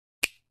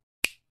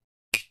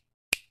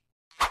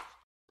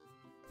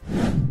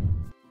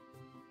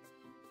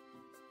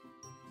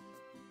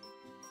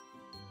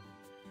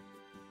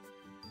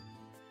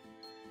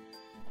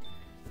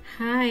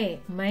Hi,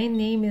 my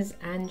name is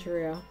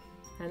Andrea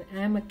and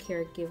I'm a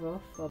caregiver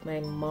for my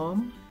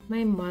mom.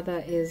 My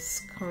mother is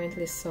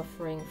currently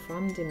suffering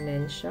from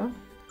dementia,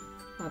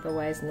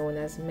 otherwise known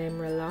as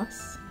memory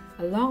loss,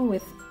 along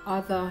with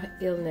other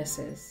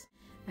illnesses.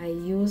 I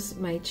use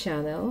my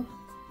channel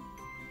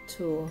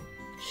to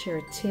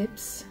share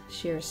tips,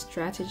 share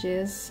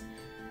strategies,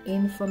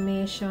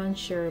 information,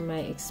 share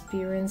my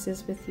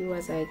experiences with you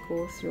as I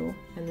go through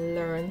and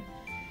learn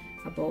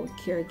about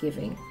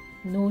caregiving.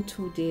 No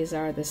 2 days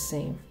are the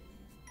same.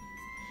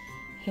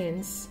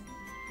 Hence,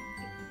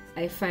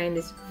 I find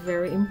it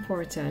very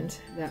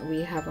important that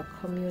we have a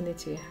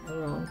community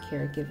around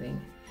caregiving.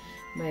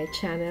 My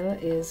channel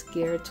is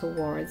geared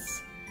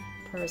towards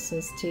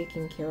persons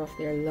taking care of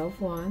their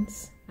loved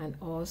ones and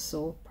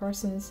also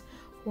persons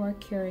who are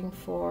caring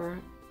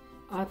for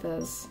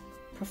others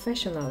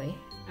professionally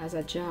as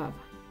a job.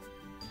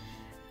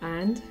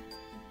 And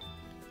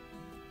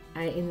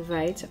I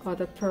invite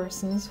other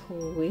persons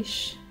who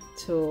wish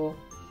to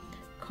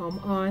come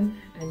on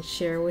and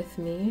share with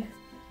me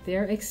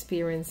their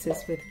experiences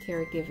with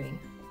caregiving.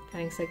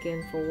 Thanks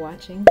again for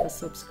watching, for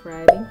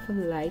subscribing, for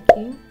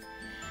liking,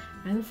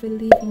 and for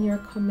leaving your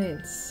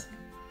comments.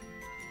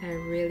 I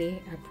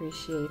really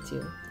appreciate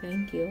you.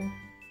 Thank you.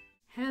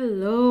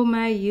 Hello,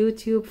 my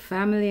YouTube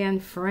family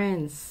and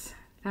friends.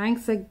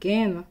 Thanks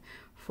again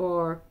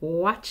for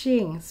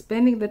watching,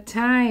 spending the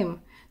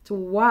time to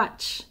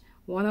watch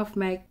one of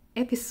my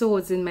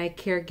episodes in my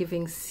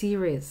caregiving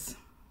series.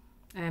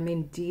 I am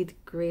indeed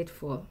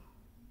grateful.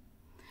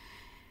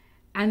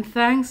 And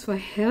thanks for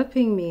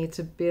helping me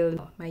to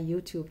build my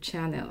YouTube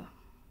channel.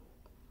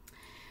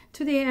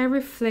 Today I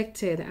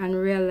reflected and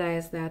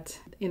realized that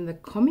in the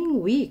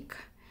coming week,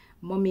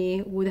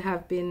 Mommy would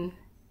have been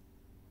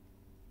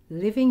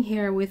living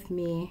here with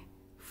me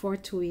for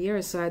 2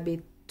 years. So I'd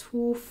be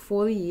 2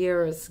 full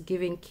years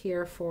giving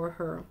care for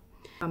her.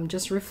 I'm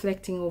just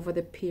reflecting over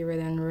the period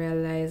and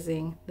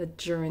realizing the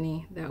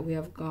journey that we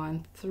have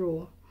gone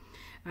through,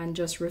 and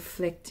just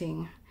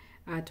reflecting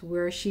at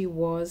where she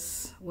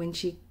was when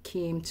she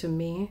came to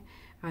me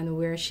and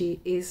where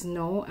she is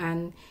now.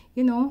 And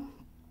you know,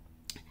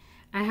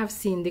 I have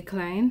seen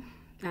decline.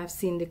 I've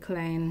seen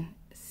decline,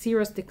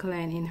 serious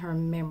decline in her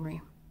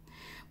memory.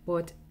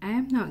 But I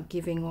am not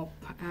giving up.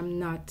 I'm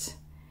not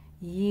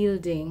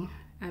yielding.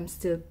 I'm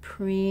still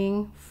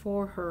praying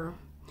for her,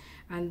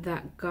 and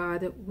that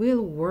God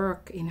will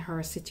work in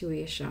her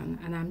situation,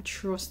 and I'm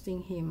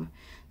trusting Him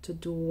to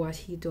do what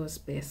He does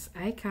best.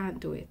 I can't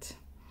do it.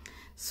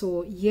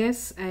 So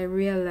yes, I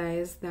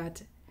realize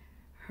that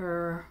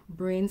her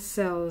brain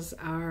cells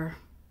are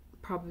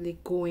probably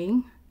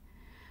going,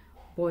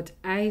 but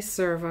I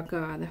serve a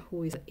God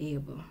who is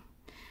able.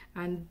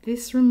 And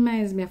this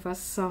reminds me of a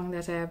song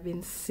that I have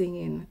been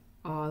singing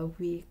all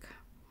week.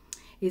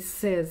 It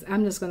says,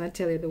 I'm just going to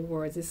tell you the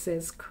words. It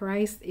says,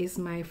 Christ is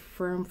my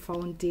firm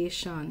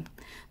foundation,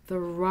 the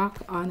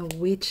rock on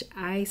which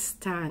I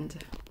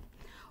stand.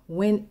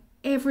 When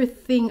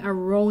everything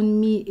around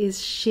me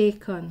is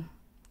shaken,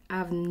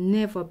 I've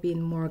never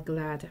been more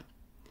glad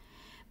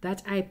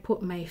that I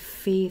put my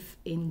faith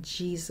in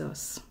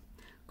Jesus,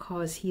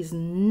 because He's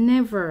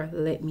never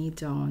let me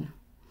down.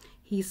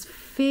 He's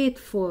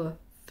faithful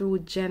through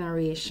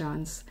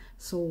generations,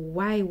 so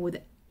why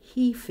would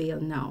He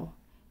fail now?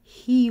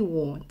 He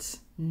won't.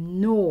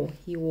 No,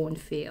 He won't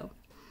fail.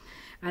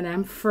 And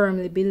I'm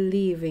firmly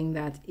believing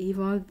that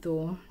even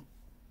though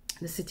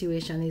the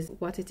situation is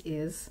what it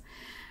is,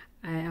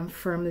 I am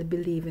firmly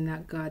believing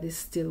that God is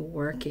still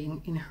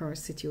working in her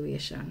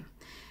situation.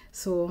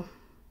 So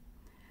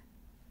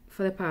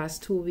for the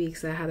past 2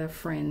 weeks, I had a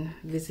friend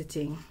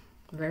visiting,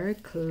 a very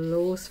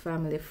close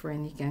family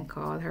friend. You can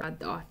call her a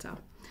daughter.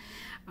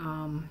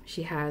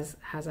 She has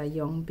a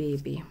young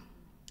baby,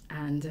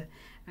 and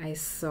I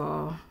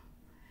saw,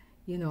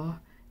 you know,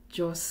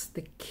 just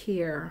the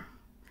care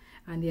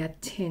and the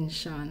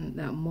attention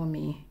that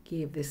Mommy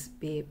gave this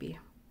baby.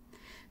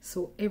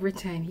 So every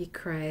time he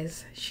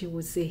cries, she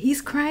would say,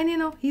 he's crying, you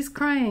know, he's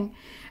crying.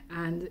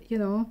 And, you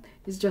know,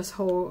 it's just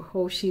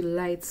how she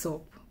lights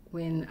up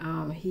when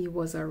he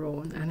was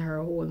around, and her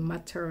whole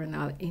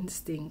maternal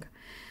instinct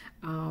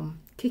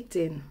kicked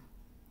in.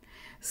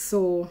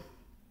 So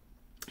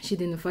she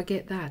didn't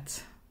forget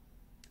that.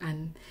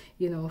 And,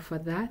 you know, for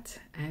that,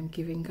 I'm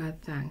giving God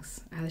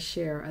thanks. I'll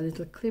share a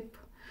little clip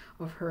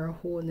of her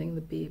holding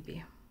the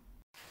baby.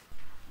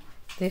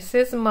 This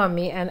is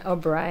Mommy and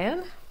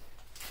O'Brien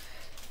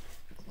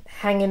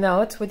hanging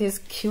out with his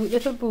cute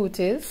little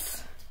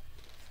booties.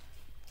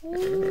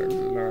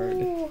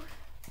 Lord.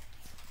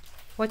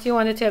 What do you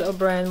want to tell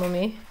O'Brien,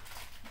 Mommy?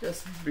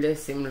 Just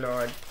bless him,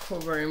 Lord.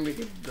 Cover him with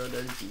the blood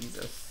of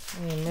Jesus.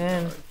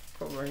 Amen. Lord,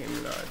 cover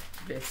him, Lord.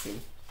 Bless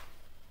him.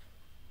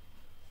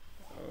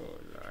 Oh,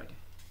 Lord.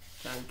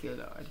 Thank you,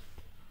 Lord.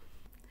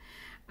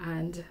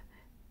 And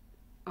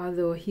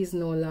although he's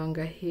no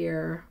longer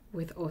here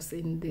with us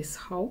in this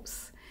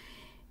house,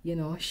 you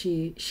know,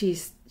 she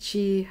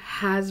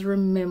has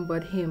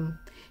remembered him.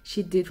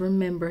 She did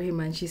remember him,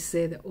 and she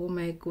said, oh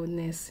my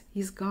goodness,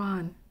 he's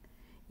gone.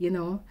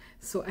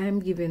 So I'm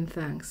giving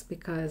thanks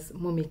because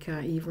mommy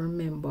can't even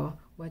remember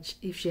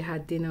if she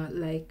had dinner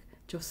like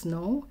just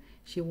now,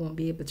 she won't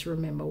be able to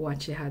remember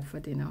what she had for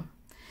dinner.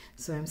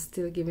 So I'm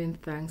still giving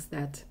thanks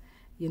that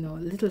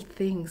little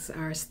things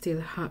are still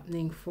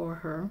happening for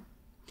her,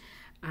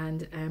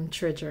 and I'm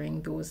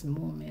treasuring those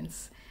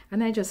moments.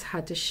 And I just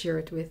had to share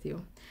it with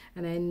you.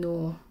 And I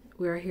know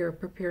we're here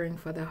preparing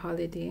for the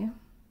holiday,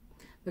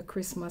 the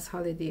Christmas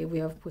holiday. We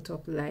have put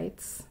up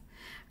lights,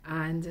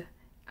 and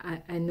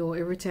I know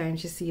every time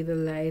she sees the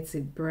lights,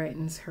 it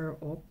brightens her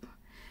up.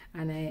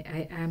 And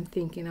I am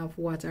thinking of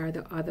what are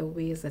the other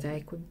ways that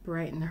I could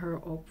brighten her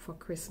up for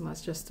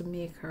Christmas, just to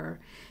give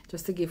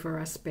her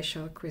a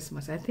special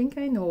Christmas. I think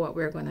I know what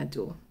we're gonna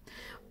do,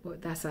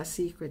 but that's a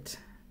secret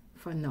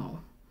for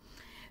now.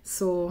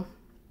 So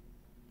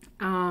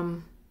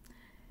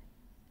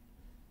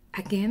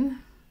again,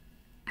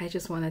 I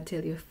just want to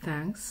tell you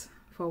thanks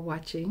for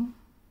watching.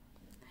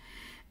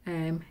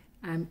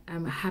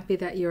 I'm happy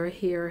that you're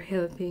here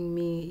helping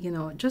me,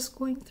 just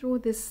going through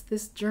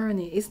this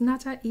journey. It's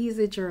not an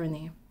easy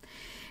journey.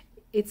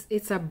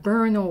 It's a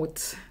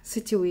burnout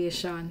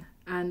situation,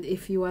 and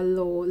if you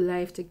allow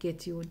life to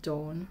get you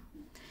down,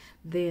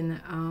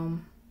 then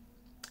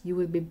you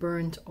will be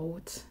burnt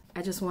out.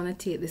 I just want to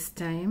take this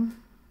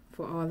time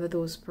for all of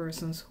those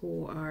persons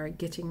who are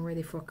getting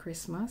ready for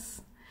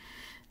Christmas,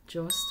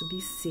 just to be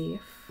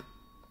safe,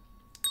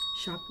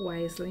 shop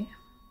wisely,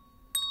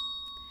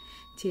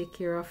 take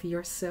care of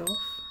yourself,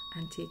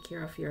 and take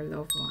care of your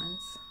loved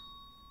ones.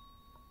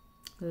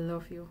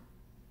 Love you.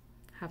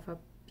 Have a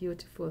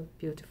beautiful,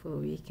 beautiful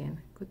weekend.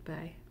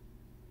 Goodbye.